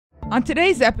On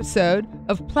today's episode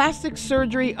of Plastic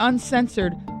Surgery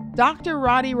Uncensored, Dr.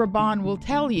 Radi Rahban will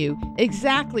tell you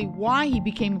exactly why he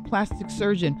became a plastic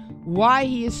surgeon, why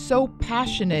he is so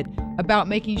passionate about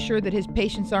making sure that his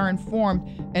patients are informed,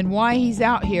 and why he's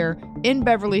out here in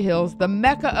Beverly Hills, the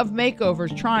mecca of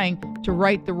makeovers, trying to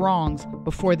right the wrongs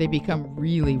before they become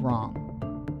really wrong.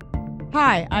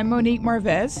 Hi, I'm Monique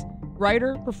Marvez,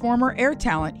 writer, performer, air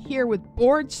talent, here with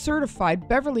board-certified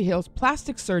Beverly Hills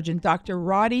plastic surgeon Dr.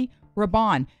 Radi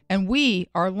Rahban, and we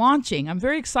are launching, I'm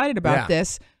very excited about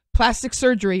this, Plastic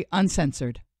Surgery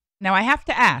Uncensored. Now, I have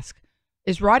to ask,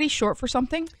 is Radi short for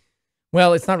something?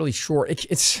 Well, it's not really short.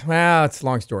 It's a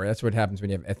long story. That's what happens when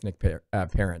you have ethnic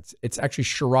parents. It's actually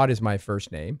Sharad is my first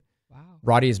name. Wow.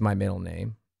 Radi is my middle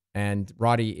name. And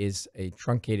Radi is a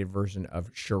truncated version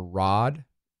of Sharad.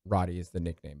 Radi is the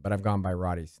nickname. But I've gone by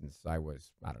Radi since I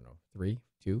was, I don't know, 3,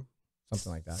 2,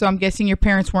 something like that. So I'm guessing your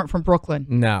parents weren't from Brooklyn.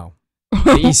 No.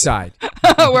 The east side.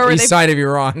 Where were east they? Side of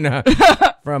Iran.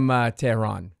 From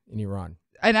Tehran in Iran.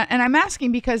 And I'm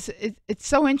asking because it's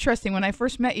so interesting. When I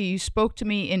first met you, you spoke to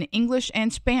me in English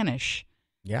and Spanish.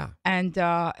 Yeah. And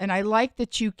I like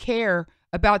that you care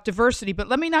about diversity. But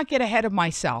let me not get ahead of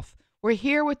myself. We're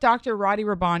here with Dr. Radi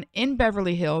Rahban in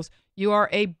Beverly Hills. You are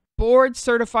a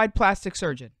board-certified plastic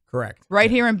surgeon. Correct. Right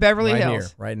here in Beverly Hills. Right here,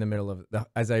 right in the middle of,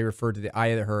 as I refer to, the eye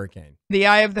of the hurricane. The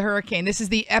eye of the hurricane. This is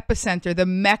the epicenter, the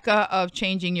mecca of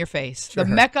changing your face. Sure. The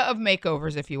mecca of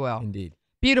makeovers, if you will. Indeed.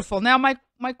 Beautiful. Now,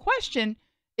 my question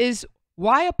is,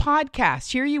 why a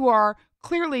podcast? Here you are.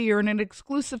 Clearly, you're in an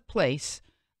exclusive place,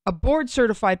 a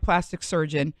board-certified plastic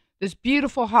surgeon, this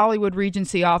beautiful Hollywood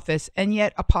Regency office, and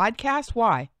yet a podcast?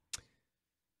 Why?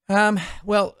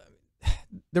 Well,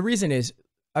 the reason is,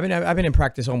 I've been in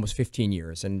practice almost 15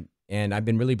 years, and I've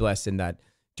been really blessed in that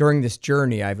during this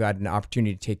journey, I've got an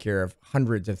opportunity to take care of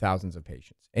hundreds of thousands of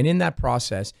patients. And in that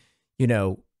process, you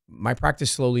know, my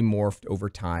practice slowly morphed over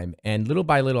time, and little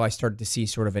by little, I started to see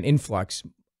sort of an influx,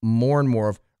 more and more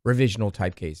of revisional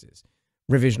type cases.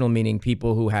 Revisional meaning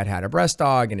people who had a breast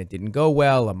dog and it didn't go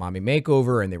well, a mommy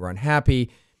makeover, and they were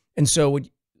unhappy. And so what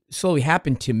slowly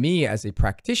happened to me as a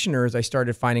practitioner is I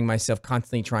started finding myself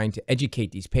constantly trying to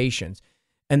educate these patients.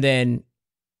 And then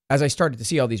as I started to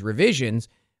see all these revisions,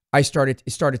 it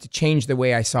started to change the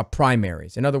way I saw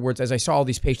primaries. In other words, as I saw all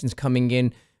these patients coming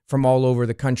in from all over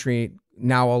the country,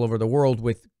 now all over the world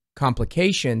with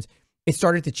complications, it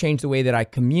started to change the way that I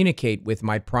communicate with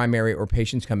my primary or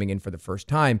patients coming in for the first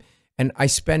time. And I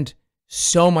spent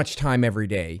so much time every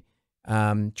day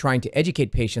trying to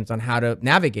educate patients on how to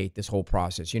navigate this whole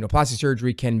process. You know, plastic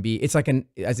surgery can be, it's like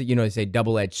it's a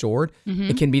double-edged sword.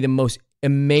 Mm-hmm. It can be the most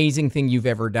amazing thing you've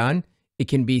ever done. It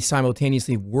can be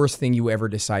simultaneously worst thing you ever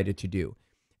decided to do.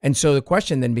 And so the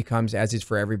question then becomes, as is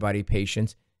for everybody,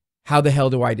 patients, how the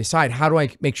hell do I decide? How do I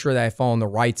make sure that I fall on the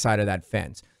right side of that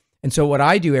fence? And so what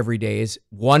I do every day is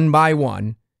one by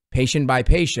one, patient by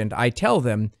patient, I tell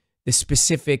them the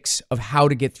specifics of how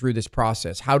to get through this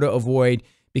process, how to avoid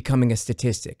becoming a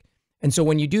statistic. And so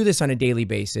when you do this on a daily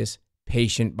basis,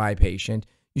 patient by patient,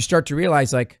 you start to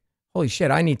realize like, holy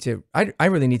shit, I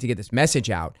really need to get this message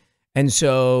out. And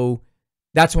so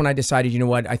that's when I decided, you know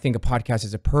what, I think a podcast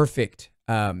is a perfect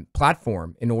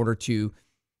platform in order to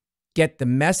get the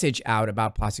message out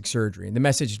about plastic surgery. And the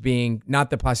message being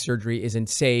not that plastic surgery isn't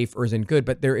safe or isn't good,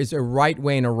 but there is a right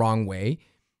way and a wrong way.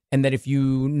 And that if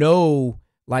you know,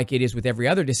 like it is with every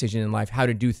other decision in life, how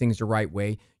to do things the right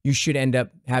way, you should end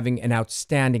up having an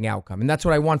outstanding outcome. And that's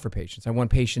what I want for patients. I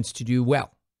want patients to do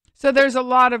well. So there's a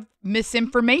lot of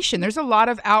misinformation. There's a lot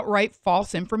of outright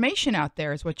false information out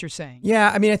there is what you're saying.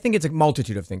 Yeah, I mean, I think it's a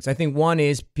multitude of things. I think one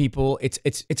is people,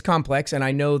 it's complex, and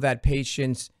I know that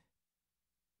patients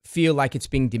feel like it's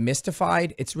being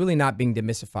demystified. It's really not being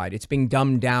demystified. It's being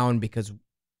dumbed down because,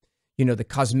 you know, the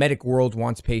cosmetic world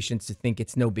wants patients to think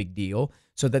it's no big deal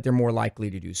so that they're more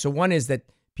likely to do. So one is that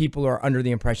people are under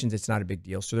the impressions it's not a big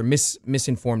deal. So they're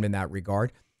misinformed in that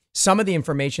regard. Some of the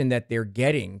information that they're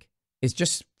getting is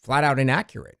just flat out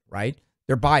inaccurate, right?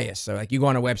 They're biased. So like you go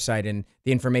on a website and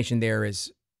the information there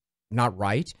is not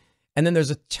right. And then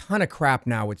there's a ton of crap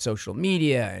now with social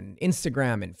media and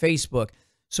Instagram and Facebook.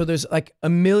 So there's like a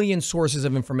million sources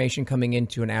of information coming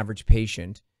into an average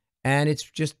patient. And it's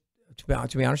just, to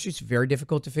be honest, it's very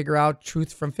difficult to figure out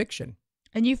truth from fiction.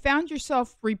 And you found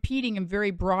yourself repeating in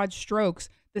very broad strokes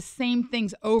the same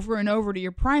things over and over to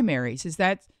your primaries. Is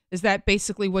that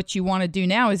basically what you want to do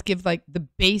now, is give like the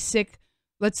basic,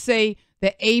 let's say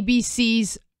the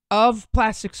ABCs of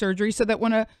plastic surgery, so that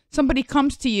when somebody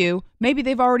comes to you, maybe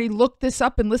they've already looked this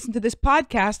up and listened to this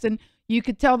podcast, and you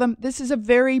could tell them this is a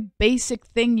very basic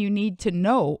thing you need to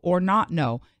know or not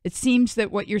know. It seems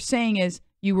that what you're saying is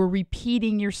You were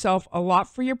repeating yourself a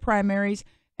lot for your primaries,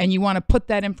 and you want to put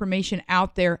that information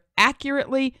out there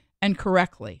accurately and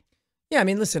correctly. Yeah, I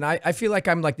mean, listen, I feel like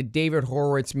I'm like the David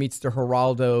Horowitz meets the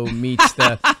Geraldo meets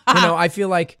the, I feel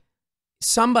like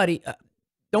somebody,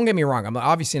 don't get me wrong, I'm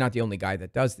obviously not the only guy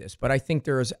that does this, but I think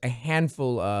there's a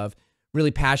handful of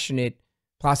really passionate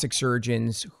plastic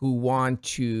surgeons who want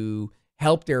to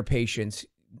help their patients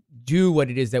do what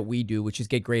it is that we do, which is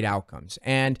get great outcomes.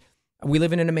 And we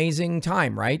live in an amazing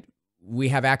time, right? We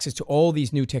have access to all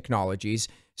these new technologies.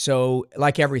 So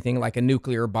like everything, like a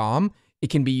nuclear bomb, it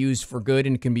can be used for good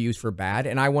and it can be used for bad.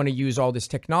 And I want to use all this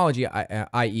technology,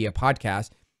 i.e. a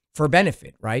podcast, for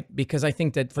benefit, right? Because I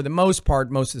think that for the most part,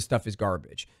 most of the stuff is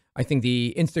garbage. I think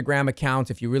the Instagram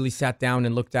accounts, if you really sat down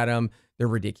and looked at them, they're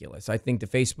ridiculous. I think the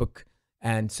Facebook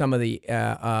and some of the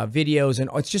videos, and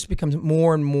it's just becomes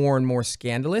more and more and more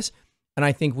scandalous. And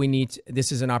I think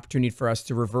this is an opportunity for us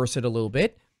to reverse it a little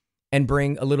bit and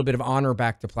bring a little bit of honor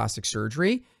back to plastic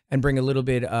surgery and bring a little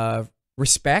bit of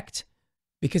respect,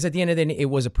 because at the end of the day, it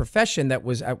was a profession that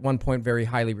was at one point very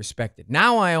highly respected.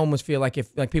 Now I almost feel like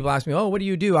if people ask me, oh, what do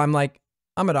you do? I'm like,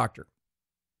 I'm a doctor.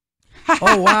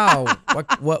 Oh, wow.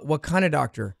 What kind of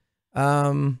doctor?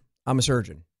 I'm a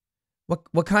surgeon.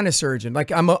 What kind of surgeon?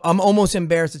 Like I'm almost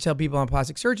embarrassed to tell people I'm a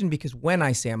plastic surgeon, because when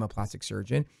I say I'm a plastic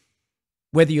surgeon,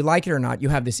 whether you like it or not, you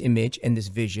have this image and this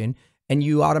vision, and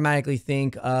you automatically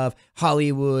think of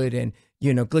Hollywood and,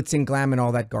 glitz and glam and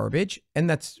all that garbage. And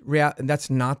that's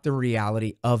not the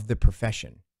reality of the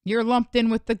profession. You're lumped in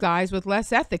with the guys with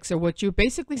less ethics, or what you're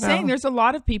basically saying. There's a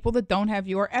lot of people that don't have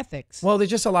your ethics. Well, there's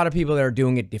just a lot of people that are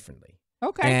doing it differently.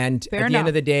 Okay. And at the end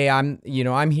of the day,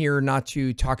 I'm here not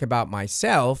to talk about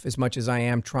myself as much as I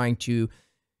am trying to,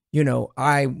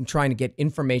 I'm trying to get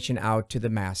information out to the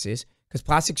masses, because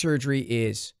plastic surgery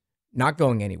is not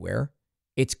going anywhere.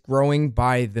 It's growing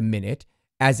by the minute,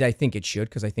 as I think it should,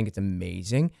 because I think it's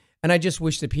amazing. And I just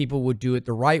wish that people would do it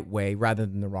the right way rather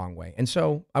than the wrong way. And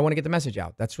so I want to get the message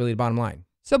out. That's really the bottom line.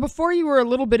 So before, you were a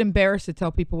little bit embarrassed to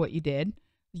tell people what you did.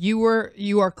 You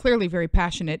are clearly very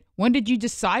passionate. When did you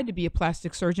decide to be a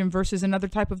plastic surgeon versus another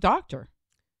type of doctor?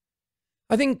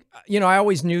 I think, I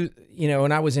always knew,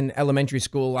 when I was in elementary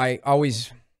school, I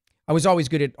was always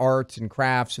good at arts and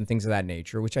crafts and things of that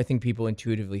nature, which I think people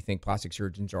intuitively think plastic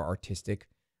surgeons are artistic.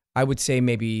 I would say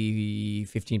maybe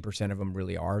 15% of them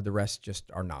really are. The rest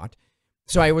just are not.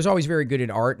 So I was always very good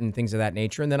at art and things of that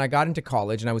nature. And then I got into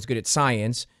college and I was good at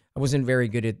science. I wasn't very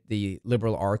good at the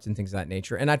liberal arts and things of that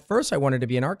nature. And at first I wanted to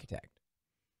be an architect.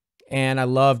 And I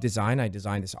love design. I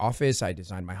designed this office. I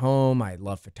designed my home. I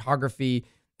love photography.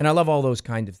 And I love all those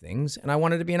kind of things. And I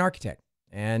wanted to be an architect.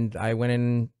 And I went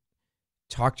and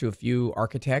talked to a few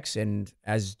architects. And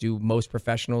as do most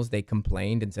professionals, they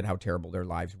complained and said how terrible their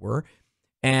lives were.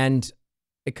 And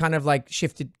it kind of like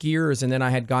shifted gears. And then I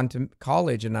had gone to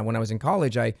college. And when I was in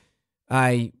college, I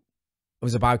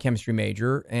was a biochemistry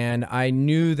major, and I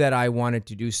knew that I wanted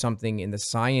to do something in the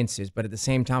sciences, but at the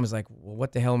same time, I was like, well,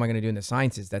 what the hell am I going to do in the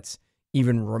sciences that's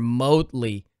even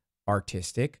remotely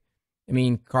artistic? I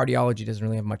mean, cardiology doesn't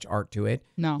really have much art to it.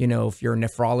 No. If you're a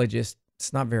nephrologist,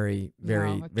 it's not very.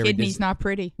 No, kidney's not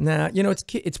pretty. Nah,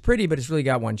 it's pretty, but it's really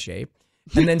got one shape.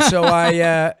 And then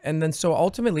so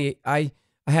ultimately, I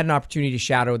had an opportunity to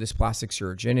shadow this plastic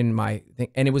surgeon in my thing,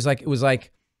 and it was like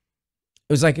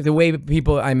the way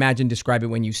people, I imagine, describe it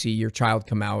when you see your child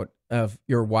come out of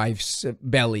your wife's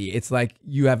belly. It's like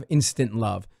you have instant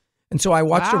love. And so I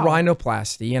watched a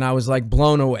rhinoplasty and I was like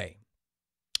blown away.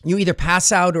 You either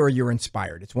pass out or you're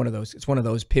inspired. It's one of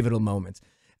those pivotal moments.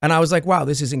 And I was like, wow,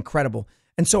 this is incredible.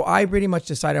 And so I pretty much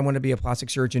decided I want to be a plastic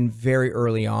surgeon very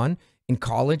early on in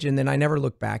college. And then I never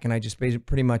looked back, and I just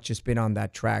pretty much just been on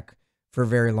that track for a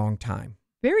very long time.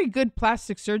 Very good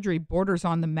plastic surgery borders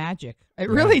on the magic. It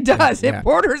really does. It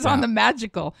borders on the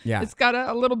magical. Yeah. It's got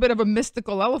a little bit of a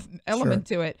mystical element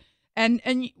to it. And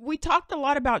we talked a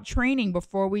lot about training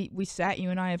before we sat.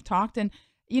 You and I have talked. And,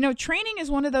 training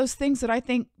is one of those things that I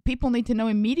think people need to know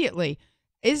immediately.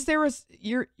 Is there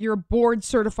you're a board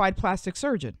certified plastic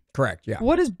surgeon? Correct. Yeah.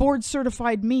 What does board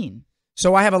certified mean?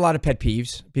 So I have a lot of pet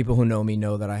peeves. People who know me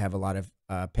know that I have a lot of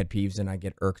pet peeves, and I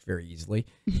get irked very easily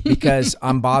because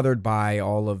I'm bothered by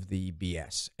all of the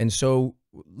BS. And so,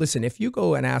 listen, if you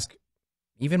go and ask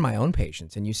even my own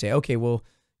patients and you say, okay, well,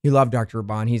 you love Dr.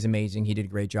 Raban. He's amazing. He did a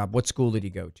great job. What school did he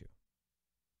go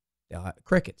to?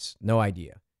 Crickets. No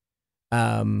idea.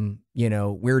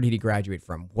 Where did he graduate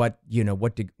from?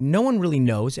 No one really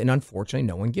knows. And unfortunately,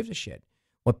 no one gives a shit.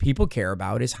 What people care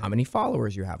about is how many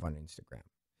followers you have on Instagram.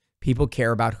 People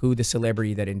care about who the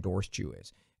celebrity that endorsed you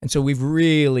is. And so we've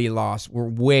really we're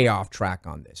way off track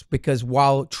on this, because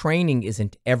while training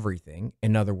isn't everything,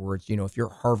 in other words, if you're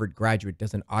a Harvard graduate, it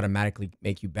doesn't automatically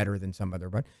make you better than some other,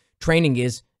 but training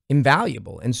is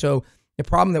invaluable. And so the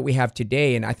problem that we have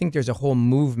today, and I think there's a whole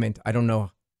movement, I don't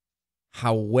know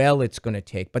how well it's going to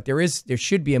take, but there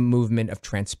should be a movement of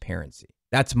transparency.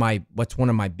 That's what's one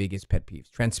of my biggest pet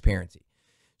peeves, transparency.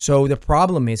 So the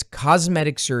problem is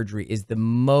cosmetic surgery is the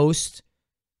most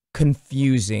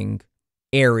confusing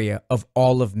area of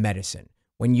all of medicine.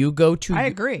 When you go to I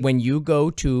agree. When you go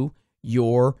to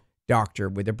your doctor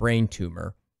with a brain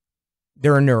tumor,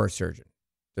 they're a neurosurgeon.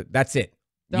 That's it.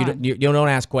 You don't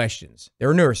ask questions.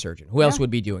 They're a neurosurgeon. Who else would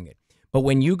be doing it? But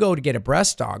when you go to get a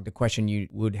breast aug, the question you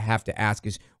would have to ask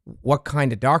is, what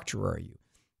kind of doctor are you?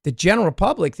 The general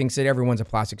public thinks that everyone's a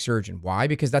plastic surgeon. Why?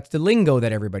 Because that's the lingo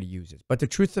that everybody uses. But the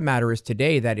truth of the matter is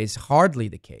today, that is hardly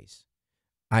the case.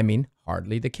 I mean,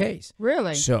 hardly the case.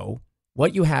 Really? So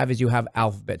what you have is you have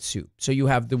alphabet soup. So you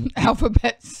have the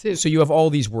alphabet soup. So you have all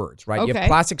these words, right? Okay. You have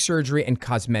plastic surgery and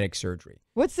cosmetic surgery.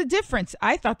 What's the difference?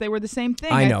 I thought they were the same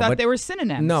thing. I know, thought but they were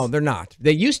synonyms. No, they're not.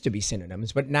 They used to be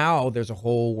synonyms, but now there's a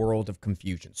whole world of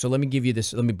confusion. So let me give you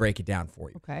this. Let me break it down for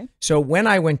you. Okay. So when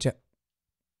I went to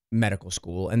medical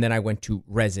school and then I went to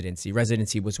residency.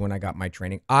 Residency was when I got my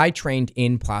training. I trained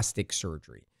in plastic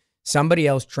surgery. Somebody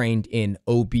else trained in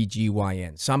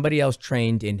OBGYN. Somebody else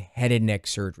trained in head and neck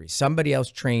surgery. Somebody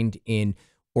else trained in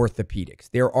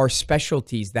orthopedics. There are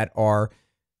specialties that are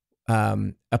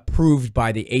approved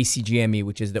by the ACGME,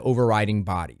 which is the overriding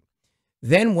body.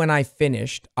 Then when I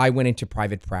finished, I went into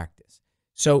private practice.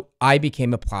 So I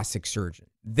became a plastic surgeon.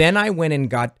 Then I went and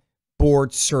got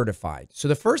board certified. So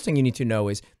the first thing you need to know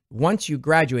is once you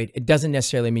graduate, it doesn't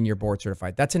necessarily mean you're board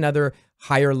certified. That's another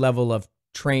higher level of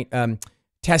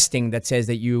testing that says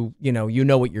that you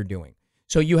know what you're doing.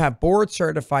 So you have board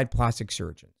certified plastic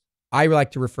surgeons. I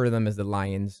like to refer to them as the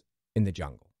lions in the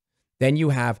jungle. Then you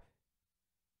have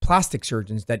plastic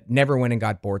surgeons that never went and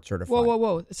got board certified.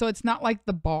 Whoa. So it's not like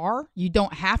the bar? You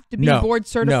don't have to be board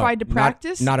certified to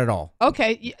practice? Not at all.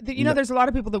 Okay. There's a lot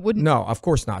of people that wouldn't. No, of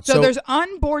course not. So there's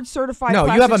unboard certified No,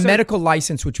 plastic you have a medical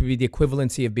license, which would be the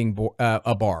equivalency of being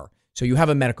a bar. So you have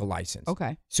a medical license.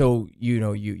 Okay. So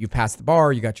you passed the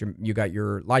bar, you got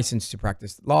your license to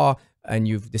practice law, and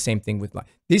you've the same thing with law.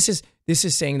 This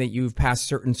is saying that you've passed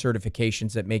certain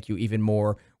certifications that make you even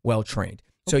more well trained.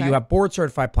 So you have board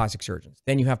certified plastic surgeons.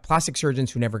 Then you have plastic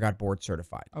surgeons who never got board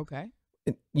certified. Okay.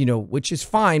 Which is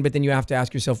fine, but then you have to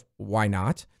ask yourself, why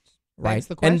not? Right. That's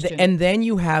the question. And then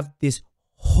you have this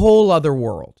whole other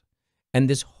world. And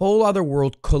this whole other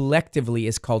world collectively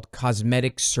is called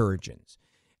cosmetic surgeons.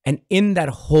 And in that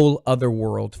whole other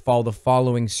world fall the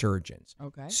following surgeons.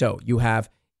 Okay. So you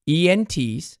have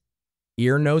ENTs,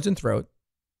 ear, nose, and throat,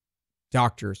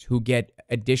 doctors who get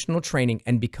additional training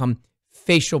and become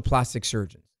facial plastic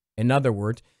surgeons. In other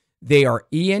words, they are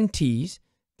ENTs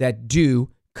that do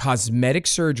cosmetic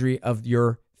surgery of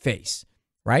your face,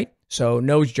 right? So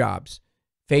nose jobs,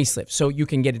 facelifts. So you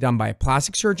can get it done by a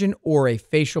plastic surgeon or a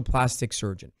facial plastic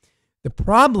surgeon. The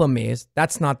problem is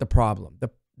that's not the problem.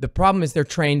 The problem is they're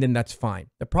trained and that's fine.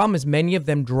 The problem is many of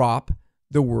them drop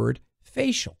the word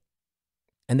facial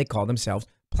and they call themselves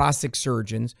plastic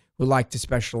surgeons who like to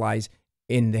specialize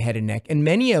in the head and neck. And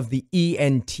many of the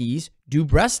ENTs do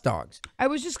breast augs. I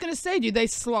was just going to say, do they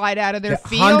slide out of their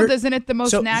field? Isn't it the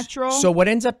most natural? So what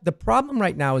ends up, the problem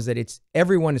right now is that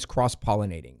everyone is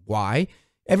cross-pollinating. Why?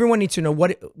 Everyone needs to know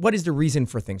what is the reason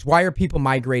for things. Why are people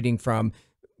migrating from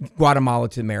Guatemala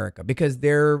to America? Because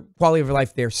their quality of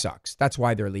life there sucks. That's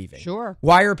why they're leaving. Sure.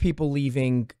 Why are people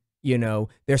leaving,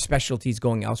 their specialties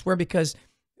going elsewhere? Because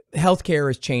healthcare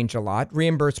has changed a lot.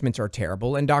 Reimbursements are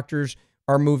terrible and doctors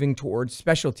are moving towards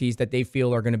specialties that they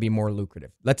feel are going to be more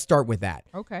lucrative. Let's start with that.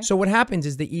 Okay. So what happens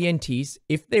is the ENTs,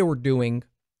 if they were doing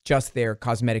just their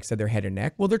cosmetics of their head and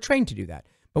neck, well, they're trained to do that.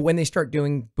 But when they start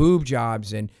doing boob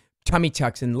jobs and tummy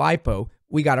tucks and lipo,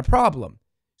 we got a problem.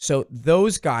 So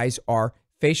those guys are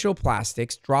facial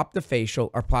plastics, drop the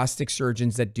facial, are plastic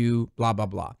surgeons that do blah, blah,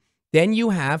 blah. Then you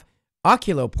have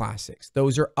oculoplastics.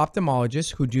 Those are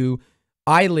ophthalmologists who do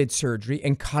eyelid surgery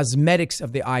and cosmetics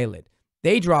of the eyelid.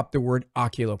 They drop the word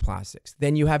oculoplastics.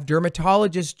 Then you have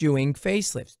dermatologists doing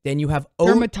facelifts. Then you have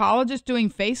dermatologists doing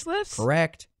facelifts?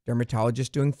 Correct.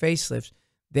 Dermatologists doing facelifts.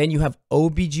 Then you have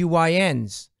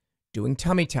OBGYNs doing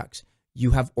tummy tucks.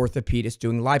 You have orthopedists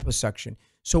doing liposuction.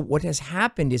 So what has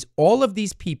happened is all of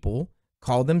these people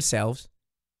call themselves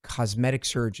cosmetic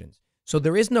surgeons. So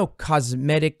there is no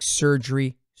cosmetic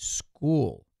surgery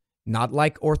school, not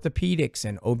like orthopedics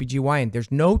and OBGYN.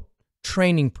 There's no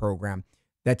training program.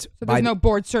 So there's no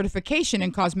board certification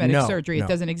in cosmetic surgery. It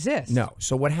doesn't exist. No.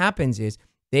 So what happens is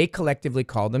They collectively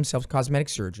call themselves cosmetic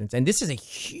surgeons. And this is a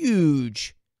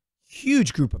huge,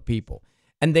 huge group of people.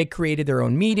 And they created their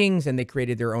own meetings and they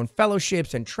created their own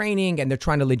fellowships and training, and they're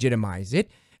trying to legitimize it.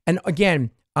 And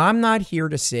again, I'm not here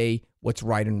to say what's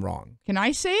right and wrong. Can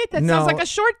I say it? That No. sounds like a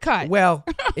shortcut. Well,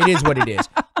 it is what it is.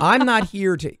 I'm not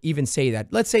here to even say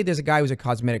that. Let's say there's a guy who's a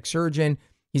cosmetic surgeon.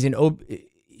 She's an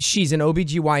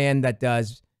OBGYN that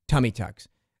does tummy tucks.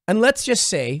 And let's just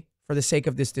say, for the sake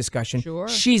of this discussion, Sure.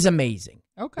 she's amazing.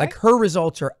 Okay. Like, her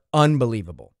results are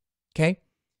unbelievable. Okay?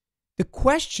 The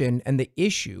question and the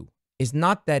issue is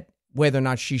not that whether or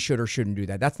not she should or shouldn't do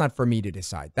that. That's not for me to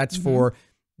decide. That's for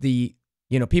the,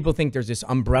 people think there's this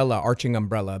umbrella, arching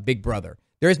umbrella, big brother.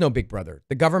 There is no big brother.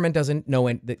 The government doesn't know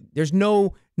it. There's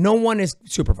no one is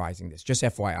supervising this, just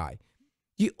FYI.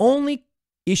 The only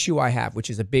issue I have,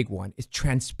 which is a big one, is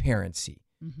transparency.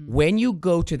 When you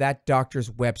go to that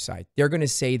doctor's website, they're going to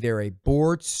say they're a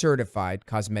board certified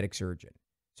cosmetic surgeon.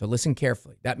 So listen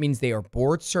carefully. That means they are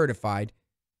board certified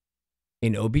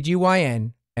in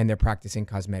OBGYN and they're practicing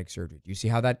cosmetic surgery. Do you see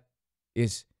how that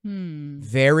is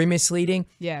very misleading?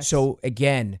 Yes. So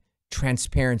again,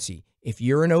 transparency. If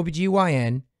you're an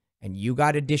OBGYN and you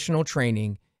got additional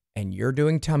training and you're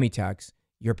doing tummy tucks,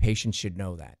 your patients should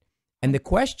know that. And the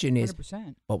question is,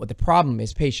 100%. well, what the problem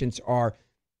is, patients are,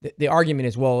 the argument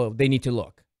is, well, they need to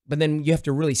look. But then you have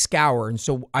to really scour. And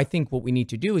so I think what we need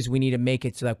to do is we need to make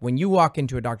it so that when you walk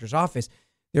into a doctor's office,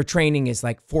 their training is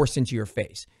like forced into your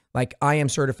face. Like, I am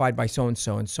certified by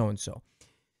so-and-so and so-and-so.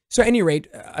 So at any rate,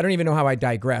 I don't even know how I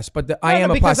digress, but I am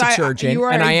a plastic surgeon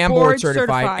and I am board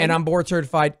certified and I'm board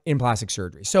certified in plastic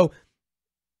surgery. So,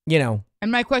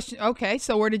 And my question, okay,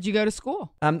 so where did you go to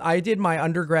school? I did my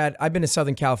undergrad. I've been a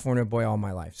Southern California boy all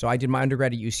my life. So I did my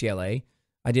undergrad at UCLA.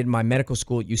 I did my medical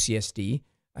school at UCSD.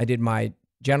 I did my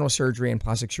general surgery and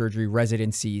plastic surgery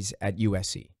residencies at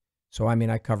USC. So,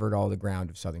 I covered all the ground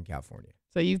of Southern California.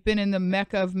 So you've been in the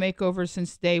mecca of makeovers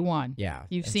since day one. Yeah.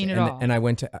 You've seen it all. And I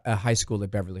went to a high school at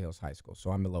Beverly Hills High School.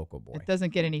 So I'm a local boy. It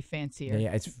doesn't get any fancier.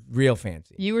 Yeah, it's real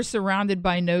fancy. You were surrounded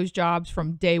by nose jobs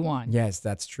from day one. Yes,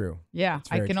 that's true. Yeah, That's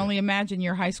I very can true. only imagine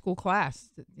your high school class,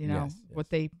 Yes. what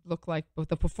they look like, both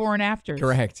the before and afters.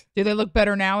 Correct. Do they look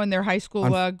better now in their high school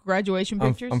graduation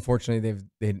pictures? Unfortunately,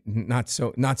 they not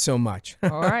so much.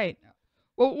 All right.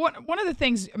 Well, one of the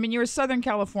things, you're a Southern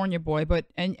California boy,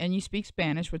 and you speak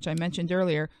Spanish, which I mentioned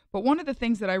earlier. But one of the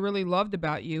things that I really loved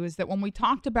about you is that when we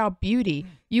talked about beauty,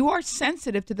 you are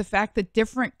sensitive to the fact that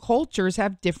different cultures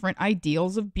have different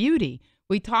ideals of beauty.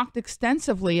 We talked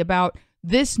extensively about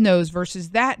this nose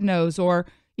versus that nose, or,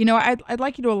 I'd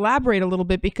like you to elaborate a little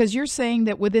bit, because you're saying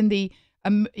that within the,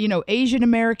 Asian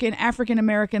American, African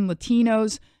American,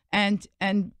 Latinos, and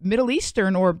Middle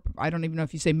Eastern, or I don't even know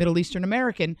if you say Middle Eastern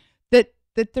American,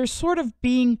 that they're sort of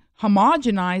being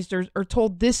homogenized or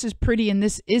told this is pretty and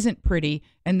this isn't pretty,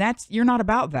 and you're not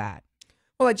about that.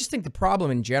 Well, I just think the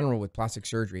problem in general with plastic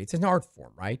surgery, it's an art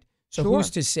form, right? So Sure.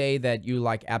 who's to say that you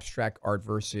like abstract art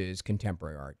versus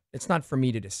contemporary art? It's not for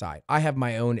me to decide. I have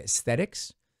my own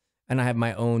aesthetics and I have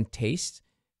my own taste.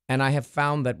 And I have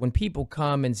found that when people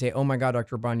come and say, oh my God,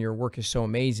 Dr. Raban, your work is so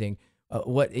amazing.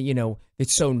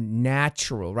 It's so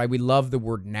natural, right? We love the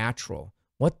word natural.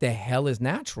 What the hell is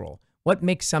natural? What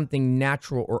makes something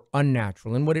natural or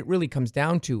unnatural? And what it really comes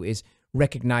down to is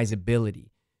recognizability.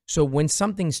 So when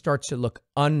something starts to look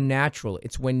unnatural,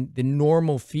 it's when the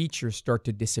normal features start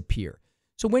to disappear.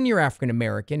 So when you're African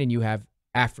American and you have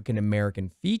African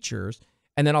American features,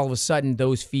 and then all of a sudden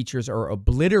those features are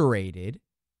obliterated.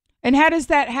 And how does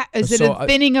that, is it a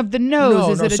thinning of the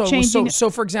nose? Is it a changing?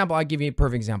 So for example, I'll give you a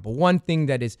perfect example. One thing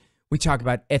that is, we talk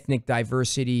about ethnic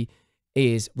diversity,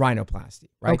 is rhinoplasty,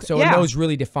 right? Okay, So yeah. a nose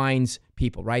really defines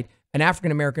people, right? An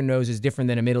African-American nose is different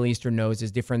than a Middle Eastern nose,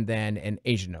 is different than an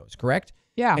Asian nose, correct?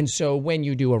 Yeah. And so when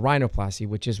you do a rhinoplasty,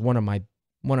 which is one of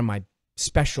my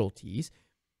specialties,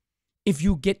 if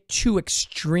you get too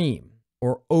extreme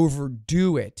or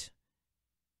overdo it,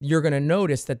 you're going to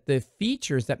notice that the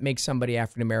features that make somebody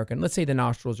African-American, let's say the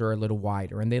nostrils are a little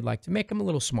wider and they'd like to make them a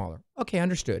little smaller. Okay,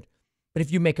 understood. But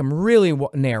if you make them really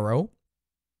narrow,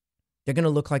 they're going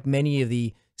to look like many of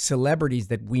the celebrities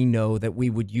that we know that we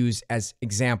would use as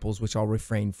examples, which I'll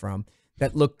refrain from,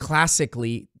 that look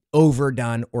classically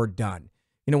overdone or done.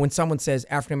 When someone says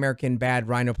African-American bad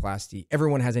rhinoplasty,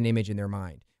 everyone has an image in their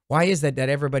mind. Why is that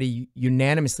everybody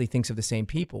unanimously thinks of the same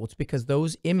people? It's because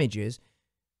those images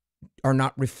are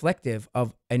not reflective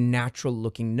of a natural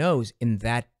looking nose in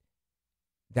that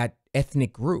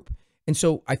ethnic group. And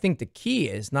so I think the key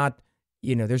is not,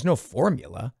 there's no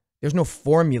formula. There's no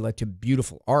formula to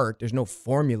beautiful art. There's no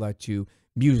formula to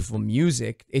beautiful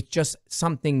music. It's just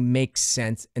something makes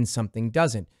sense and something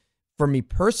doesn't. for me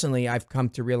personally, I've come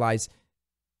to realize,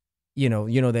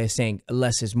 they're saying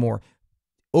less is more.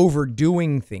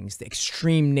 Overdoing things, the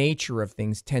extreme nature of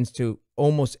things tends to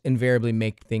almost invariably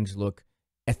make things look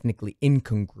ethnically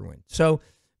incongruent. So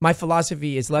my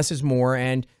philosophy is less is more,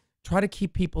 and try to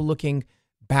keep people looking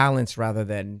balanced rather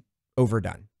than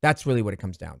overdone. That's really what it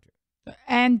comes down to.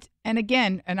 And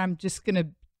again, and I'm just going to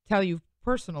tell you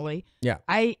personally, Yeah.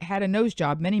 I had a nose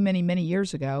job many, many, many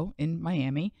years ago in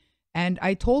Miami, and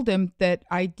I told him that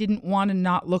I didn't want to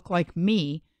not look like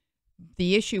me.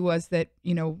 The issue was that,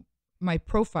 my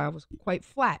profile was quite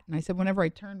flat. And I said, whenever I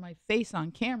turned my face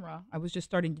on camera, I was just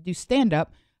starting to do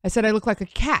stand-up. I said, I look like a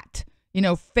cat.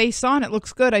 Face on, it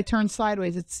looks good. I turn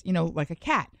sideways, it's, like a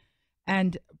cat.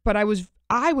 But I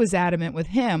was adamant with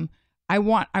him. I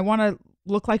want to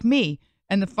look like me.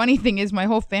 And the funny thing is, my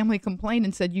whole family complained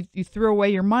and said, you threw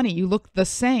away your money. You look the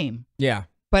same. Yeah.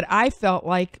 But I felt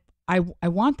like I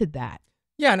wanted that.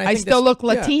 Yeah, and I still look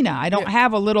Latina. Yeah, I don't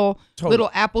have a little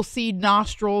apple seed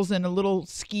nostrils and a little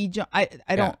ski jump. I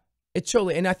don't. It's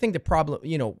totally, and I think the problem,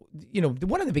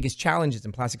 one of the biggest challenges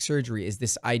in plastic surgery is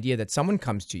this idea that someone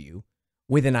comes to you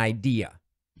with an idea,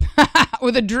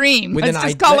 with a dream. With Let's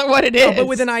just call it what it is. No, but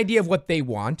with an idea of what they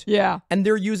want. Yeah. And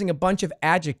they're using a bunch of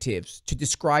adjectives to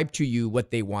describe to you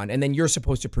what they want, and then you're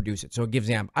supposed to produce it. So it gives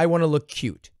them, I want to look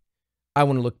cute. I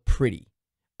want to look pretty.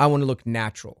 I want to look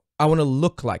natural. I want to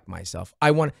look like myself.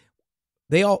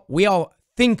 We all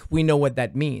think we know what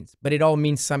that means, but it all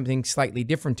means something slightly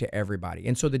different to everybody.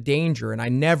 And so the danger, and I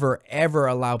never, ever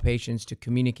allow patients to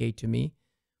communicate to me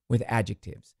with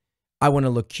adjectives. I want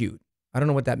to look cute. I don't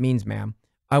know what that means, ma'am.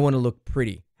 I want to look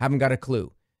pretty. Haven't got a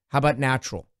clue. How about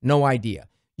natural? No idea.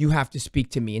 You have to speak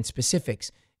to me in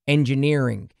specifics.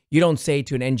 Engineering. You don't say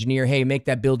to an engineer, hey, make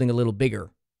that building a little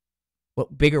bigger. Well,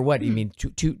 bigger what? You mean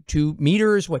 2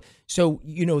 meters? What? So,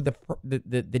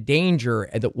 the danger,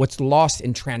 what's lost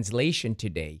in translation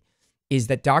today is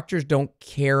that doctors don't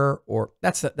care, or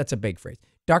that's a big phrase.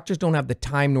 Doctors don't have the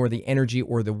time nor the energy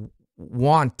or the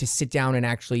want to sit down and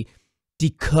actually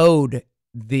decode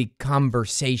the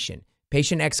conversation.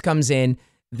 Patient X comes in,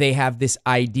 they have this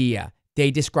idea.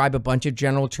 They describe a bunch of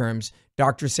general terms.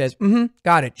 Doctor says,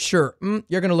 got it, sure,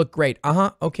 you're going to look great.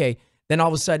 Okay. Then all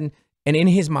of a sudden, and in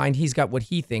his mind, he's got what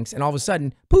he thinks, and all of a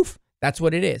sudden, poof, that's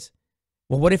what it is.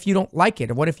 Well, what if you don't like it?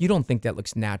 Or what if you don't think that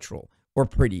looks natural or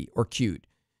pretty or cute?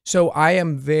 So I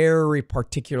am very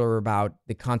particular about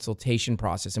the consultation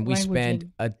process, and we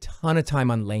spend a ton of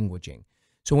time on languaging.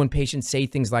 So when patients say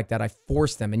things like that, I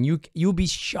force them, and you'll be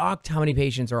shocked how many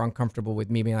patients are uncomfortable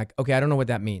with me being like, okay, I don't know what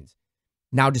that means.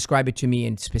 Now describe it to me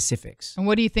in specifics. And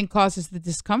what do you think causes the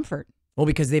discomfort? Well,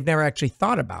 because they've never actually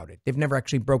thought about it. They've never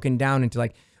actually broken down into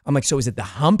I'm like, so is it the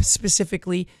hump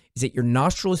specifically? Is it your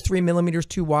nostril is 3 millimeters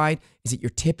too wide? Is it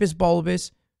your tip is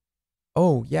bulbous?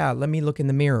 Oh, yeah, let me look in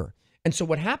the mirror. And so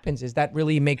what happens is that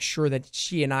really makes sure that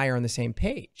she and I are on the same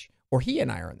page, or he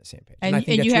and I are on the same page. And I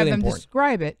think that's you have really them important.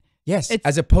 Describe it. Yes,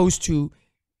 as opposed to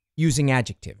using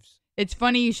adjectives. It's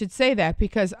funny you should say that,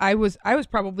 because I was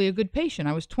probably a good patient.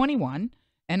 I was 21,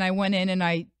 and I went in and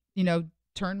I,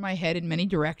 turned my head in many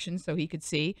directions so he could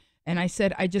see. And I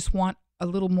said, I just want a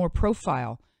little more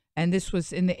profile. And this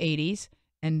was in the 80s,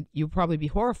 and you'll probably be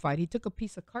horrified. He took a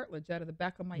piece of cartilage out of the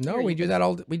back of my ear. No, we do that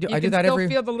all. I do that every. You can still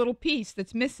feel the little piece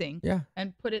that's missing. Yeah.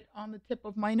 And put it on the tip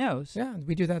of my nose. Yeah,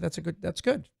 we do that. That's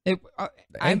good.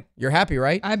 I'm You're happy,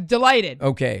 right? I'm delighted.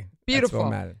 Okay. Beautiful. That's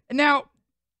what matters. Now,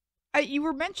 you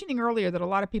were mentioning earlier that a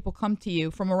lot of people come to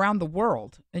you from around the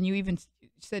world, and you even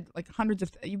said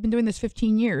you've been doing this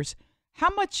 15 years. How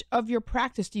much of your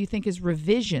practice do you think is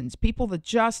revisions? People that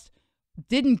just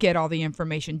didn't get all the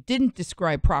information, didn't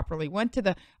describe properly,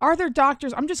 are there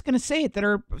doctors, I'm just going to say it, that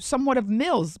are somewhat of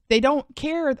mills? They don't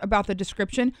care about the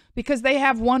description because they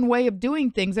have one way of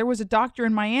doing things. There was a doctor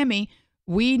in Miami,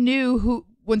 we knew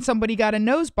when somebody got a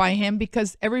nose by him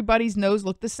because everybody's nose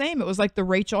looked the same. It was like the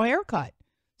Rachel haircut.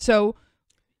 So,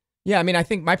 yeah, I mean, I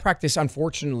think my practice,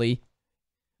 unfortunately,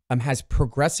 has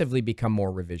progressively become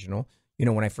more revisional.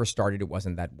 When I first started, it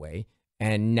wasn't that way.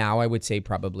 And now I would say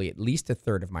probably at least a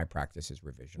third of my practice is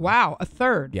revisional. Wow, a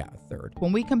third. Yeah, a third.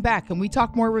 When we come back, can we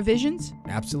talk more revisions?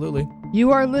 Absolutely. You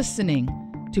are listening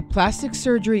to Plastic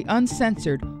Surgery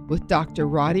Uncensored with Dr.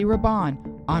 Radi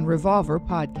Raban on Revolver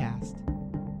Podcast.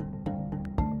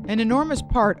 An enormous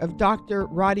part of Dr.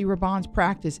 Radi Raban's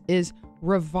practice is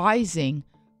revising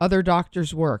other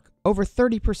doctors' work. Over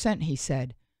 30%, he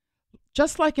said.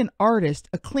 Just like an artist,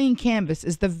 a clean canvas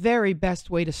is the very best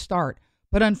way to start.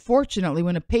 But unfortunately,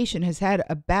 when a patient has had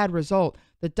a bad result,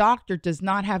 the doctor does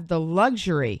not have the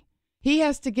luxury. He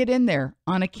has to get in there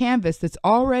on a canvas that's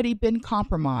already been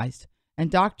compromised. And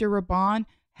Dr. Raban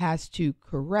has to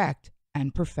correct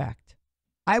and perfect.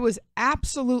 I was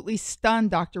absolutely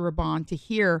stunned, Dr. Raban, to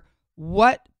hear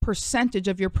what percentage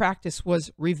of your practice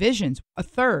was revisions. A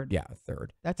third. Yeah, a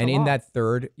third. That's and a in lot. that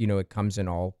third, it comes in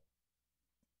all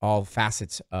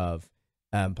facets of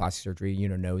plastic surgery.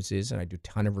 Noses, and I do a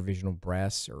ton of revisional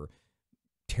breasts or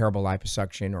terrible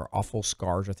liposuction or awful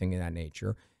scars or things of that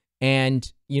nature.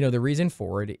 And the reason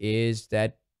for it is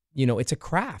that it's a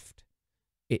craft.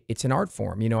 It's an art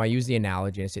form. I use the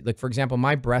analogy and I say, look, for example,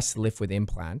 my breast lift with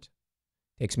implant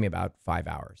takes me about 5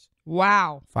 hours.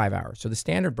 Wow. 5 hours. So the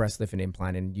standard breast lift and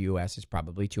implant in the US is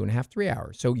probably 2.5, 3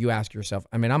 hours. So you ask yourself,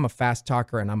 I mean, I'm a fast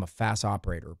talker and I'm a fast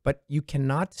operator, but you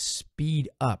cannot speed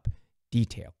up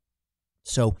detail.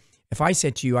 So if I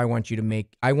said to you, I want you to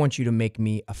make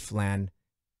me a flan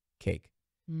cake,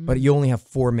 but you only have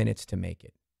 4 minutes to make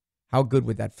it, how good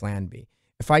would that flan be?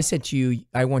 If I said to you,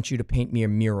 I want you to paint me a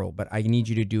mural, but I need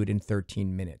you to do it in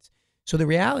 13 minutes. So the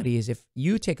reality is, if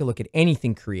you take a look at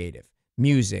anything creative,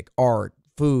 music, art,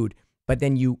 food, but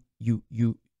then you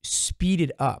speed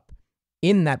it up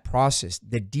in that process,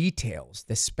 the details,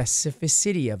 the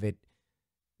specificity of it,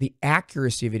 the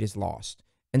accuracy of it is lost.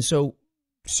 And so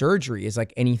surgery is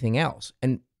like anything else.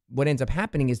 And what ends up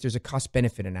happening is there's a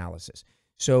cost-benefit analysis.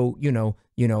 So,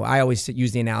 I always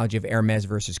use the analogy of Hermes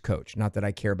versus Coach. Not that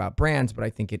I care about brands, but I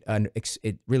think it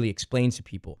really explains to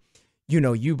people.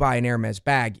 You buy an Hermes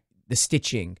bag, the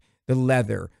stitching, the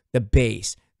leather, the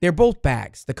base, they're both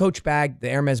bags. The Coach bag, the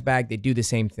Hermes bag, they do the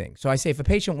same thing. So I say if a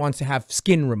patient wants to have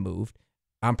skin removed,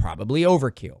 I'm probably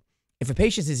overkill. If a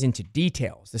patient is into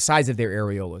details, the size of their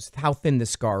areolas, how thin the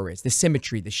scar is, the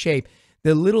symmetry, the shape,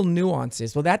 the little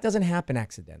nuances, well, that doesn't happen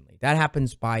accidentally. That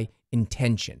happens by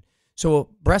intention. So a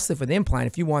breast lift with implant,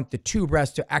 if you want the two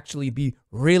breasts to actually be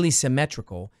really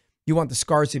symmetrical, you want the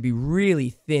scars to be really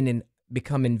thin and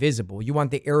become invisible, you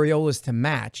want the areolas to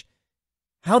match,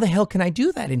 how the hell can I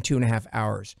do that in 2.5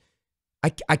 hours? I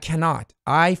cannot.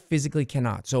 I physically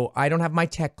cannot. So I don't have my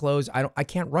tech clothes. I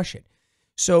can't rush it.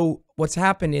 So what's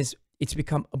happened is it's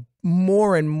become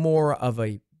more and more of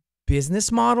a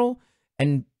business model,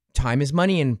 and time is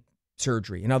money in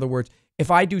surgery. In other words, if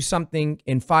I do something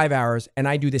in 5 hours and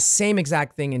I do the same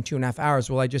exact thing in 2.5 hours,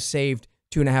 well, I just saved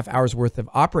 2.5 hours worth of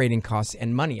operating costs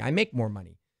and money. I make more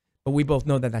money, but we both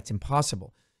know that that's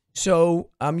impossible.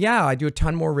 So, yeah, I do a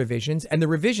ton more revisions, and the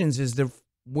revisions is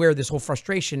where this whole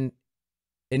frustration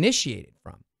initiated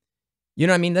from. You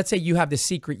know what I mean? Let's say you have the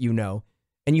secret,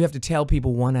 and you have to tell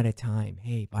people one at a time,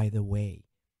 hey, by the way,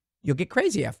 you'll get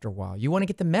crazy after a while. You want to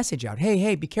get the message out.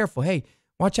 Hey, be careful. Hey,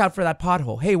 watch out for that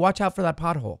pothole. Hey, watch out for that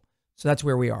pothole. So that's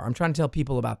where we are. I'm trying to tell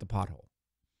people about the pothole.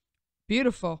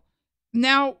 Beautiful.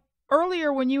 Now,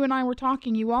 earlier when you and I were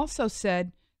talking, you also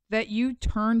said that you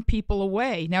turn people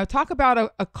away. Now, talk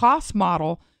about a cost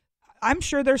model. I'm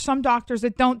sure there's some doctors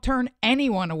that don't turn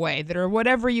anyone away, that are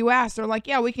whatever you ask, they're like,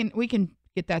 yeah, we can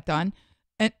get that done.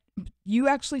 And you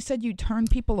actually said you turn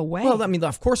people away. Well, I mean,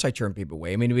 of course I turn people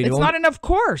away. I mean, it's not enough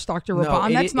course, Dr.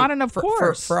 Raban. That's not enough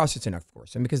course. For us, it's enough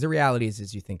course. And because the reality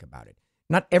is you think about it,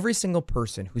 not every single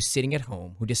person who's sitting at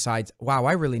home who decides, wow,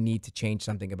 I really need to change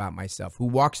something about myself, who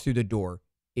walks through the door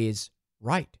is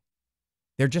right.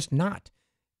 They're just not.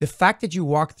 The fact that you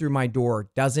walk through my door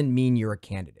doesn't mean you're a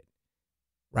candidate,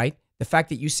 right? The fact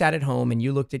that you sat at home and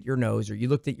you looked at your nose, or you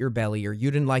looked at your belly, or you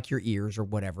didn't like your ears or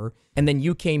whatever, and then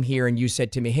you came here and you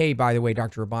said to me, hey, by the way,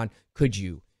 Dr. Raban, could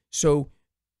you? So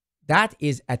that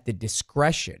is at the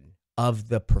discretion of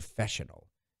the professional.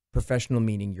 Professional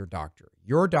meaning your doctor.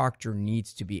 Your doctor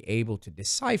needs to be able to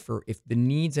decipher if the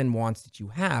needs and wants that you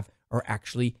have are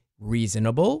actually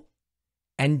reasonable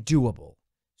and doable.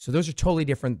 So those are totally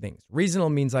different things. Reasonable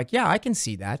means like, yeah, I can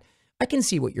see that. I can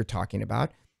see what you're talking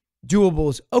about. Doable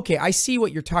is, okay, I see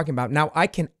what you're talking about. Now I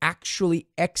can actually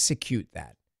execute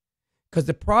that. Because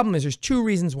the problem is there's two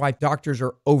reasons why doctors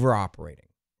are over-operating.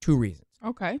 Two reasons.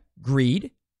 Okay. Greed,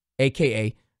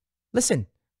 AKA, listen,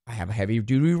 I have a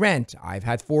heavy-duty rent. I've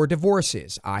had 4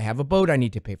 divorces. I have a boat I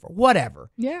need to pay for.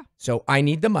 Whatever. Yeah. So I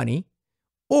need the money.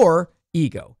 Or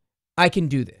ego. I can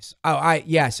do this.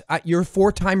 Yes, your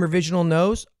 4-time revisional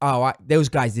nose. Those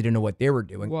guys didn't know what they were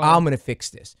doing. Whoa. I'm going to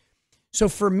fix this. So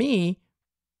for me,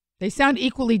 they sound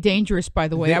equally dangerous, by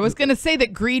the way. I was going to say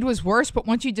that greed was worse, but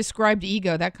once you described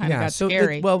ego, that kind of got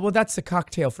scary. Well, that's the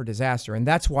cocktail for disaster, and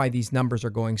that's why these numbers are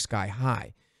going sky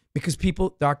high. Because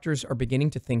doctors are beginning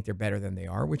to think they're better than they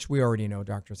are, which we already know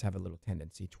doctors have a little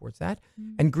tendency towards that.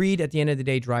 And greed, at the end of the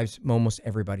day, drives almost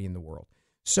everybody in the world.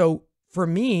 So for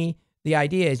me, the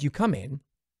idea is you come in,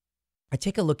 I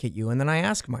take a look at you, and then I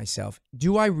ask myself,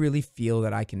 do I really feel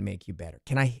that I can make you better?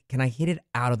 Can I hit it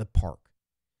out of the park?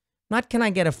 Not can I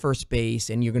get a first base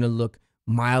and you're going to look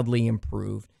mildly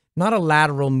improved, not a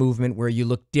lateral movement where you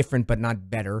look different but not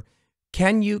better.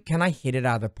 Can I hit it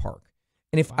out of the park?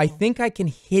 And if I think I can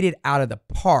hit it out of the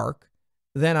park,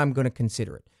 then I'm going to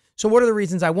consider it. So what are the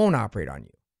reasons I won't operate on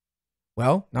you?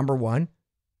 Well, number one,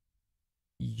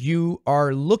 you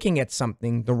are looking at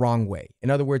something the wrong way. In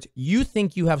other words, you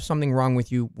think you have something wrong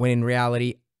with you when in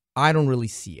reality, I don't really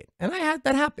see it. And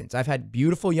that happens. I've had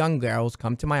beautiful young girls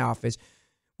come to my office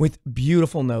with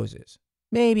beautiful noses,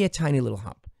 maybe a tiny little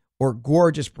hump, or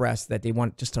gorgeous breasts that they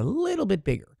want just a little bit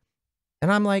bigger.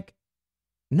 And I'm like,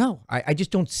 no, I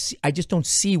just don't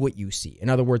see what you see. In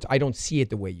other words, I don't see it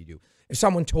the way you do. If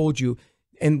someone told you,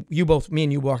 and me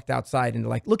and you walked outside and they're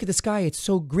like, look at the sky, it's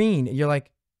so green. And you're like,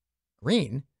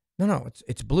 green? No,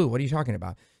 it's blue. What are you talking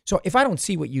about? So if I don't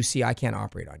see what you see, I can't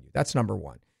operate on you. That's number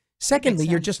one. Secondly,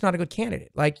 you're just not a good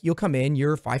candidate. Like, you'll come in,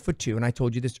 you're 5'2", and I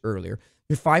told you this earlier.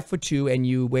 You're 5'2" and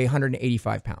you weigh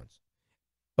 185 pounds.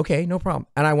 Okay, no problem.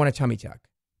 And I want a tummy tuck.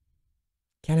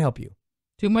 Can't help you.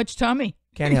 Too much tummy.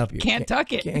 Can't help you. Can't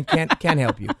tuck it. Can't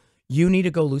help you. You need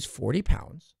to go lose 40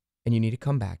 pounds and you need to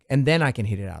come back, and then I can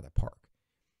hit it out of the park.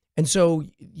 And so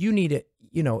you need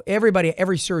to,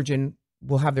 every surgeon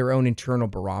will have their own internal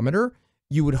barometer.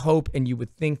 You would hope and you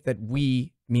would think that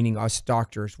we, meaning us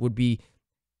doctors, would be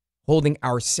holding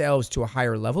ourselves to a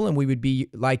higher level, and we would be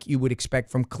like you would expect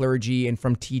from clergy and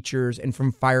from teachers and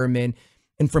from firemen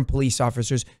and from police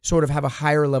officers, sort of have a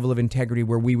higher level of integrity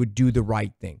where we would do the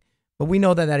right thing. But we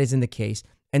know that that isn't the case.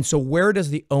 And so where does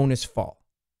the onus fall?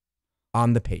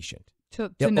 On the patient.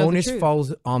 The onus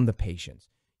falls on the patients.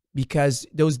 Because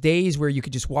those days where you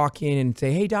could just walk in and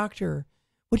say, hey, doctor,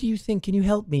 what do you think? Can you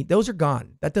help me? Those are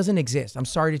gone. That doesn't exist. I'm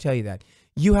sorry to tell you that.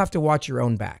 You have to watch your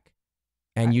own back.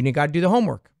 And you got to do the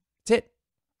homework. That's it.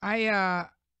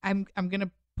 I'm going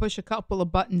to push a couple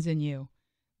of buttons in you.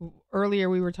 Earlier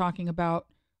we were talking about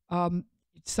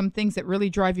some things that really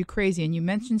drive you crazy, and you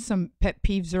mentioned some pet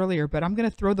peeves earlier, but I'm going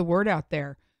to throw the word out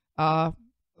there.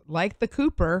 Like the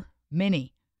Cooper,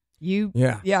 mini.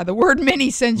 The word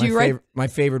mini sends you right. My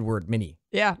favorite word, mini.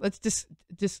 Yeah, let's just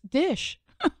dish.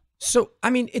 So I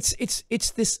mean,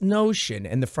 it's this notion,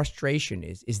 and the frustration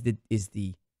is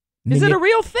it a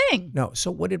real thing? No. So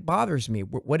what it bothers me,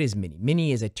 what is mini?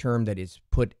 Mini is a term that is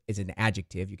put as an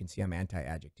adjective. You can see I'm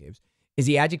anti-adjectives. Is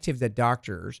the adjective that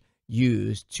doctors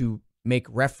use to make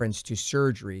reference to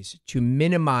surgeries to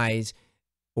minimize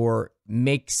or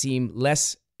make seem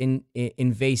less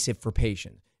invasive for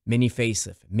patients. Mini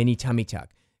facelift, mini tummy tuck,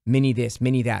 mini this,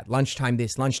 mini that, lunchtime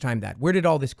this, lunchtime that. Where did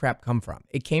all this crap come from?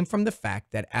 It came from the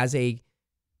fact that as a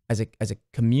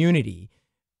community,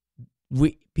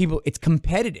 it's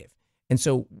competitive. And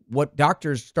so what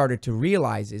doctors started to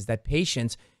realize is that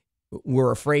patients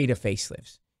were afraid of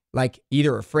facelifts, like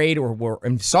either afraid or were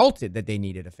insulted that they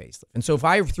needed a facelift. And so if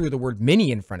I threw the word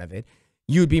mini in front of it,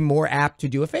 you'd be more apt to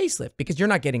do a facelift, because you're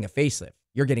not getting a facelift.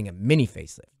 You're getting a mini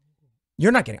facelift.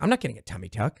 I'm not getting a tummy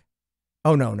tuck.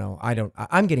 Oh, no, I don't.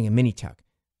 I'm getting a mini tuck.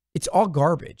 It's all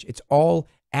garbage. It's all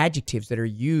adjectives that are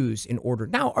used in order.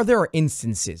 Now, there are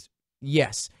instances,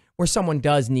 yes, where someone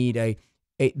does need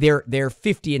they're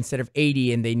 50 instead of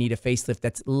 80 and they need a facelift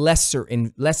that's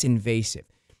less invasive.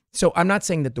 So I'm not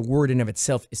saying that the word in of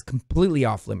itself is completely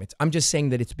off limits. I'm just saying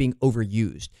that it's being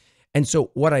overused. And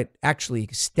so what it actually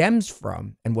stems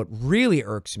from, and what really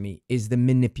irks me, is the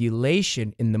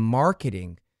manipulation in the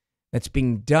marketing that's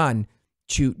being done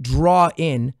to draw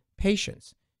in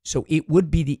patients. So it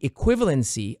would be the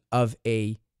equivalency of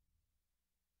a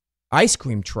ice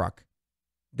cream truck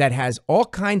that has all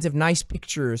kinds of nice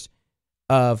pictures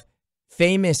of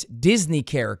famous Disney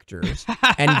characters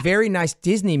and very nice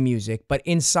Disney music, but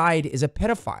inside is a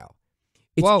pedophile.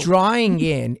 It's drawing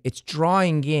in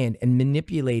and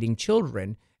manipulating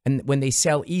children. And when they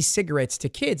sell e-cigarettes to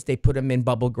kids, they put them in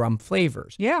bubblegum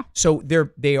flavors. Yeah. So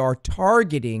they are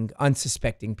targeting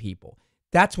unsuspecting people.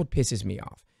 That's what pisses me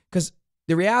off. Because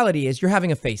the reality is you're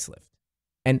having a facelift.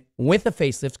 And with a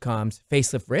facelift comes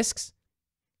facelift risks,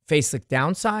 facelift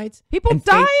downsides. People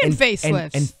die in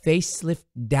facelifts. And facelift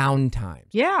downtimes.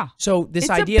 Yeah. So this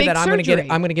idea that I'm going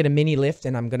to get a mini lift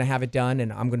and I'm going to have it done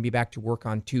and I'm going to be back to work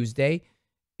on Tuesday,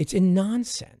 it's a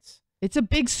nonsense. It's a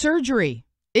big surgery.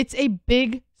 It's a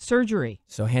big surgery.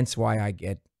 So hence why I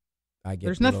get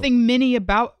There's nothing mini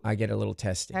about I get a little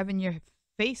testing. Having your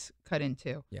face cut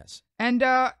into. Yes. And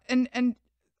I'm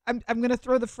going to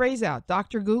throw the phrase out,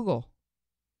 Dr. Google.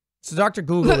 So Dr.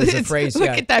 Google is a phrase. Look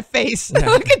at that face. Yeah.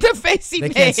 Look at the face he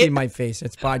made. They can't see my face.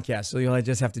 It's podcast, so you'll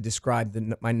just have to describe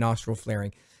my nostril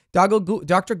flaring. Dr.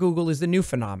 Google is the new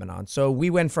phenomenon. So we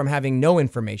went from having no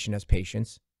information as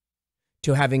patients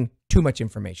to having too much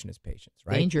information as patients,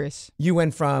 right? Dangerous. You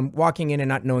went from walking in and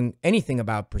not knowing anything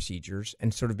about procedures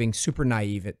and sort of being super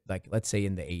naive at, like, let's say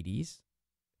in the 80s,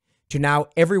 to now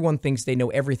everyone thinks they know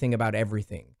everything about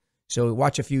everything. So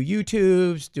watch a few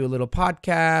YouTubes, do a little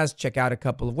podcast, check out a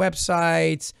couple of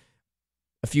websites,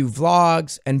 a few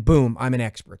vlogs, and boom, I'm an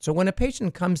expert. So when a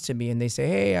patient comes to me and they say,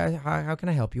 hey, how can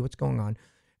I help you? What's going on?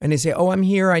 And they say, oh, I'm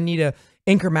here. I need a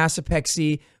Anchor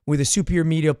massopexy with a superior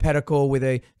medial pedicle with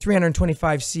a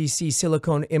 325cc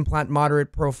silicone implant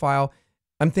moderate profile.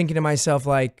 I'm thinking to myself,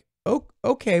 like, oh,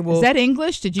 okay, well. Is that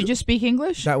English? Did you just speak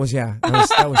English? That was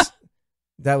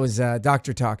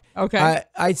doctor talk. Okay.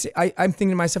 I'm thinking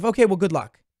to myself, okay, well, good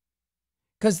luck.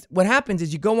 Because what happens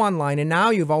is you go online and now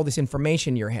you have all this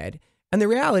information in your head. And the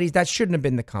reality is that shouldn't have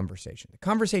been the conversation. The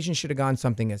conversation should have gone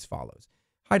something as follows.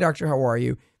 Hi, doctor, how are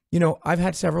you? You know, I've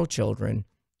had several children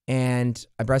and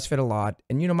I breastfed a lot.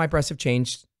 And, you know, my breasts have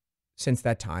changed since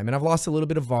that time. And I've lost a little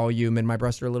bit of volume and my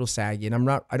breasts are a little saggy. And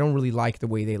I don't really like the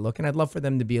way they look. And I'd love for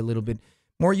them to be a little bit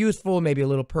more youthful, maybe a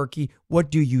little perky.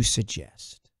 What do you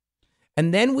suggest?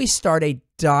 And then we start a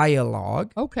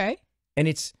dialogue. Okay. And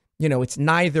it's, you know, it's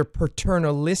neither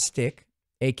paternalistic,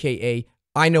 AKA,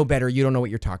 I know better, you don't know what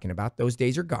you're talking about. Those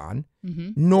days are gone.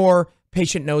 Nor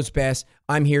patient knows best,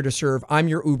 I'm here to serve, I'm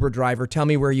your Uber driver, tell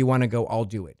me where you want to go, I'll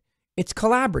do it. It's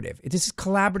collaborative. This is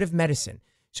collaborative medicine.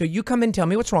 So you come and tell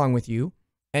me what's wrong with you,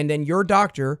 and then your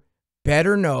doctor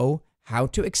better know how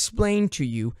to explain to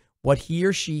you what he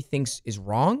or she thinks is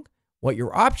wrong, what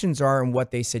your options are, and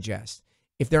what they suggest.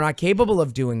 If they're not capable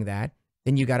of doing that,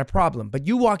 then you got a problem. But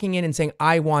you walking in and saying,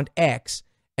 I want X,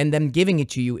 and them giving it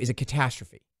to you is a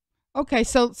catastrophe. Okay,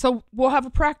 so we'll have a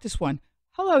practice one.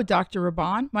 Hello, Dr.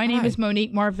 Raban. My name Hi. is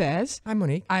Monique Marvez. Hi,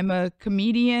 Monique. I'm a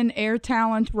comedian, air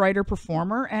talent, writer,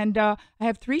 performer, and I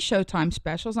have 3 Showtime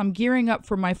specials. I'm gearing up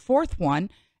for my 4th one,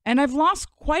 and I've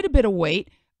lost quite a bit of weight.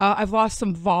 I've lost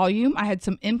some volume. I had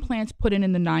some implants put in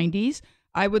the 90s.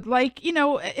 I would like, you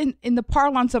know, in the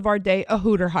parlance of our day, a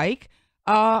hooter hike.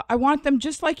 I want them,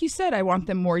 just like you said, I want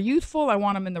them more youthful. I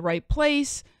want them in the right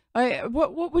place.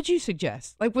 What would you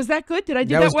suggest? Like, was that good? Did I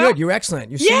do that well? That was good. You're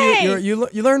excellent.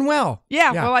 You learn well.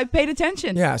 Yeah, well, I paid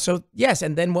attention. Yeah, so yes,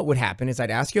 and then what would happen is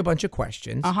I'd ask you a bunch of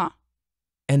questions.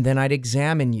 And then I'd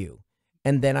examine you.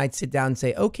 And then I'd sit down and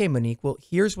say, okay, Monique, well,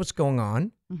 here's what's going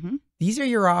on. These are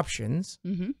your options.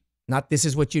 Not this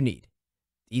is what you need.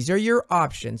 These are your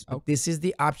options, but this is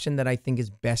the option that I think is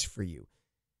best for you.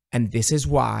 And this is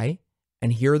why,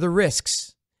 and here are the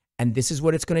risks. And this is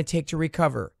what it's going to take to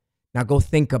recover. Now go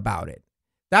think about it.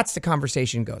 That's the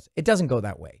conversation goes. It doesn't go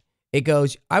that way. It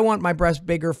goes, I want my breast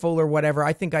bigger, fuller, whatever.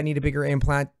 I think I need a bigger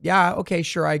implant. Yeah, okay,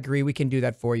 sure, I agree. We can do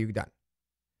that for you. Done.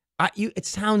 It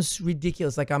sounds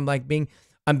ridiculous. Like I'm being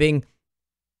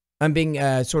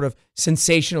sort of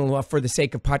sensational for the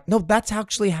sake of No, that's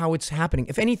actually how it's happening.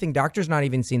 If anything, doctor's not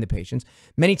even seeing the patients.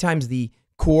 Many times the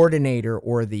coordinator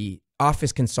or the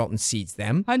office consultant sees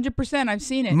them. 100%. I've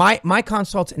seen it. My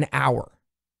consult's an hour.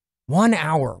 1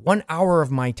 hour. 1 hour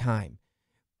of my time.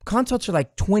 Consults are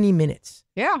like 20 minutes.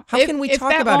 Yeah. How can we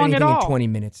talk about anything in 20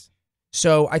 minutes?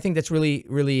 So I think that's really,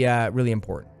 really, really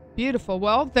important. Beautiful.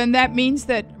 Well, then that means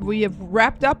that we have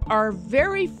wrapped up our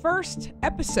very first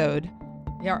episode,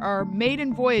 our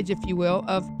maiden voyage, if you will,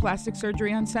 of Plastic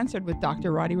Surgery Uncensored with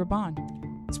Dr. Radi Raban.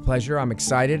 It's a pleasure. I'm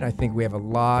excited. I think we have a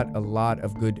lot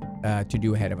of good to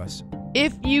do ahead of us.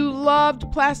 If you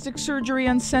loved Plastic Surgery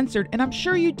Uncensored, and I'm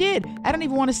sure you did, I don't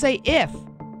even want to say if,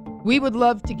 we would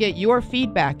love to get your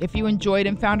feedback. If you enjoyed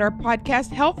and found our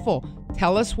podcast helpful,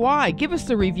 tell us why. Give us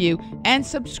a review and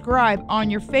subscribe on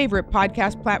your favorite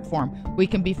podcast platform. We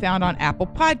can be found on Apple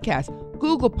Podcasts,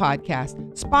 Google Podcasts,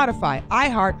 Spotify,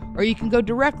 iHeart, or you can go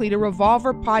directly to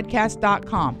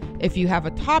revolverpodcast.com. If you have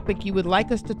a topic you would like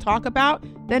us to talk about,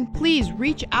 then please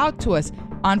reach out to us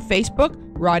on Facebook,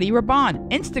 Radi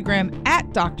Raban, Instagram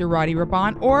at Dr. Radi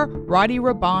Raban, or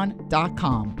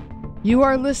RadiRaban.com. You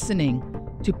are listening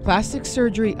to Plastic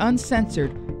Surgery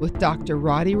Uncensored with Dr.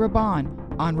 Radi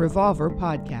Raban on Revolver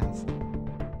Podcast.